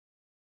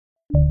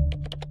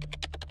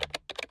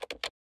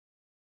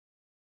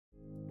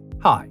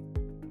Hi.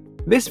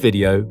 This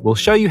video will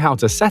show you how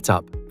to set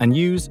up and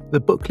use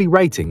the Bookly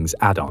Ratings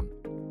add-on.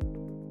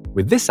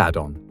 With this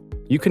add-on,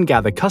 you can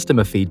gather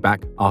customer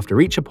feedback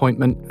after each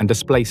appointment and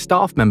display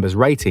staff members'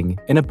 rating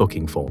in a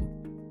booking form.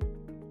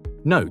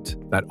 Note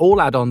that all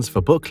add-ons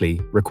for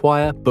Bookly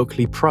require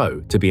Bookly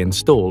Pro to be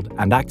installed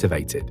and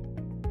activated.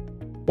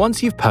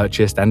 Once you've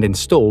purchased and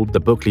installed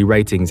the Bookly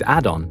Ratings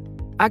add-on,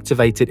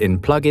 activate it in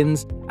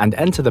Plugins and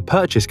enter the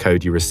purchase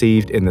code you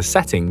received in the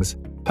Settings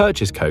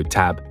Purchase Code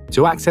tab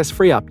to access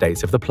free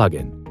updates of the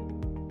plugin.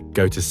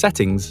 Go to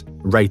Settings,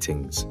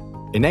 Ratings.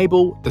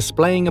 Enable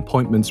Displaying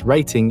Appointments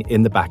Rating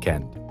in the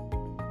backend.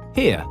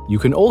 Here, you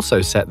can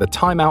also set the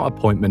timeout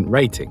appointment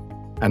rating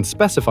and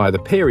specify the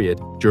period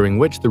during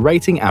which the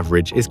rating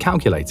average is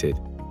calculated.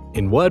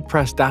 In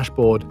WordPress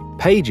Dashboard,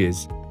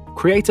 Pages,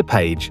 create a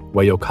page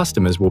where your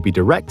customers will be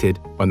directed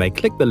when they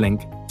click the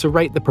link to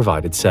rate the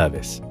provided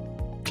service.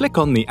 Click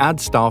on the Add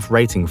Staff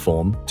Rating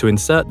form to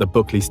insert the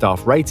Bookly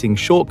Staff Rating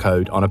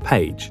shortcode on a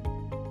page.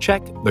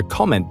 Check the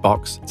Comment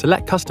box to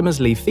let customers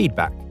leave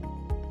feedback.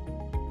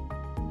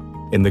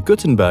 In the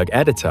Gutenberg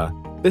editor,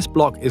 this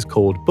block is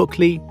called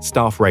Bookly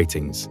Staff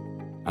Ratings,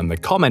 and the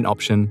comment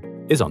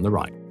option is on the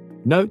right.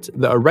 Note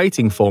that a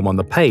rating form on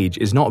the page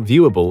is not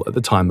viewable at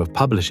the time of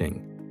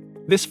publishing.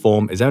 This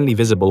form is only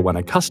visible when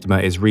a customer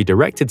is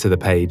redirected to the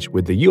page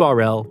with the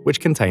URL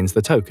which contains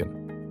the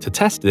token. To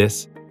test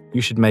this,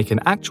 you should make an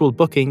actual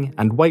booking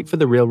and wait for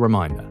the real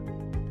reminder.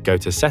 Go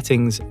to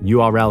Settings,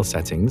 URL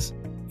Settings.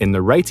 In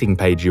the rating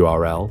page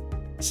URL,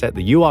 set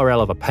the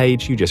URL of a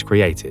page you just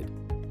created.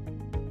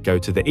 Go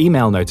to the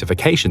Email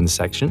Notifications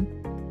section.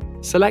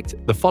 Select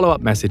the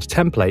follow-up message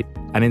template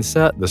and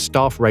insert the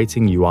staff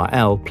rating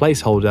URL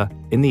placeholder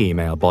in the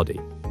email body.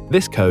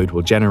 This code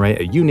will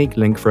generate a unique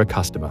link for a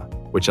customer,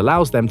 which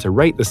allows them to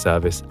rate the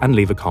service and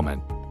leave a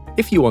comment.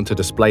 If you want to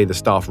display the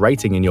staff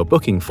rating in your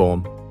booking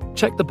form,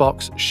 check the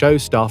box Show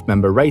Staff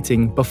Member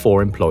Rating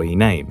Before Employee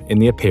Name in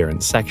the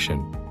Appearance section.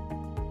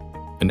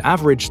 An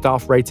average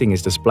staff rating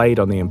is displayed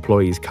on the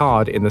employee's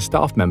card in the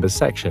Staff Members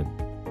section.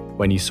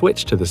 When you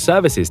switch to the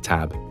Services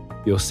tab,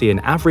 you'll see an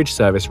average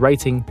service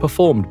rating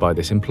performed by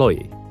this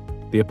employee.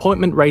 The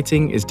appointment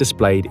rating is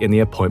displayed in the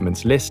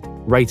Appointments List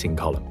rating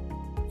column.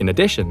 In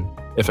addition,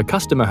 if a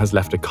customer has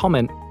left a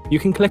comment, you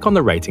can click on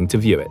the rating to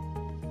view it.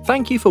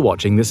 Thank you for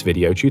watching this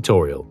video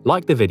tutorial.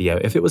 Like the video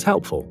if it was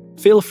helpful.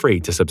 Feel free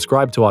to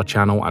subscribe to our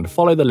channel and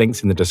follow the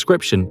links in the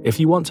description if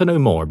you want to know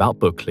more about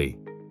Bookly.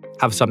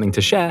 Have something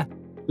to share?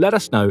 Let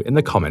us know in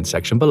the comments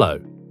section below,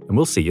 and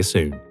we'll see you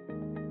soon.